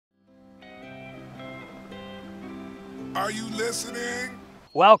Are you listening?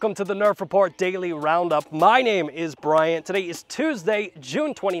 Welcome to the Nerf Report Daily Roundup. My name is Brian. Today is Tuesday,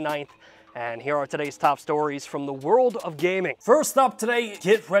 June 29th, and here are today's top stories from the world of gaming. First up today,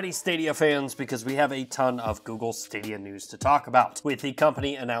 get ready Stadia fans, because we have a ton of Google Stadia news to talk about, with the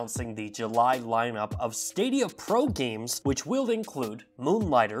company announcing the July lineup of Stadia Pro games, which will include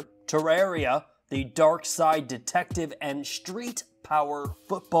Moonlighter, Terraria, the Detection, and Street Power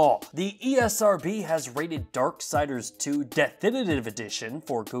Football. The ESRB has rated Darksiders 2 Deathinitive Edition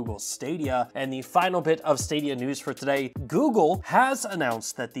for Google Stadia, and the final bit of Stadia news for today, Google has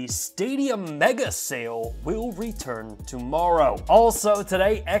announced that the Stadia Mega Sale will return tomorrow. Also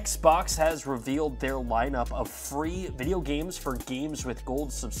today, Xbox has revealed their lineup of free video games for games with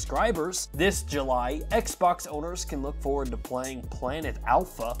gold subscribers. This July, Xbox owners can look forward to playing Planet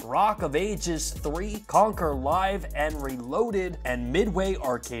Alpha, Rock of Ages 3, Conquer Live and Reloaded, and Midway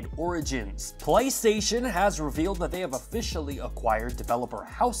Arcade Origins. PlayStation has revealed that they have officially acquired developer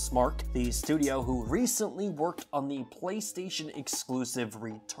Housemarque, the studio who recently worked on the PlayStation exclusive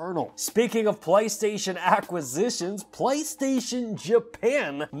Returnal. Speaking of PlayStation acquisitions, PlayStation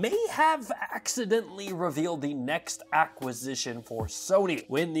Japan may have accidentally revealed the next acquisition for Sony,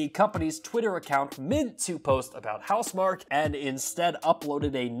 when the company's Twitter account meant to post about Housemarque and instead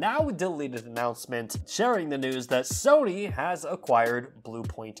uploaded a now deleted announcement sharing the news that Sony has acquired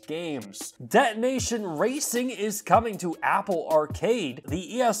Bluepoint Games. Detonation Racing is coming to Apple Arcade.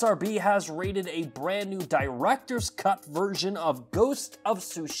 The ESRB has rated a brand new director's cut version of Ghost of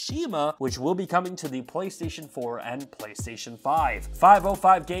Tsushima, which will be coming to the PlayStation 4 and PlayStation 5.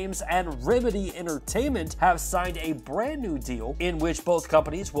 505 Games and Remedy Entertainment have signed a brand new deal in which both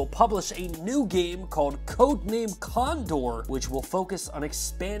companies will publish a new game called codenamed Condor, which will focus on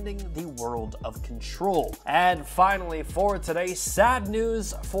expanding the world of Control. And finally, for today, sad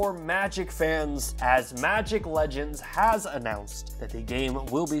news for Magic fans, as Magic Legends has announced that the game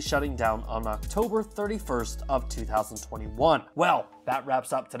will be shutting down on October 31st of 2021. Well, that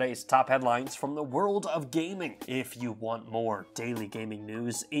wraps up today's top headlines from the world of gaming. If you want more daily gaming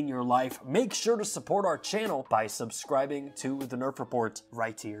news in your life, make sure to support our channel by subscribing to the Nerf Report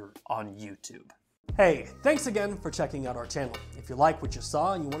right here on YouTube. Hey, thanks again for checking out our channel. If you like what you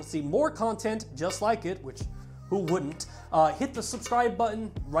saw and you want to see more content just like it, which who wouldn't, hit the subscribe button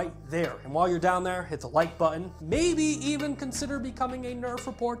right there. And while you're down there, hit the like button. Maybe even consider becoming a Nerf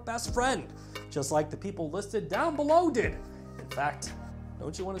Report best friend, just like the people listed down below did. In fact,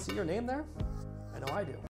 don't you want to see your name there? I know I do.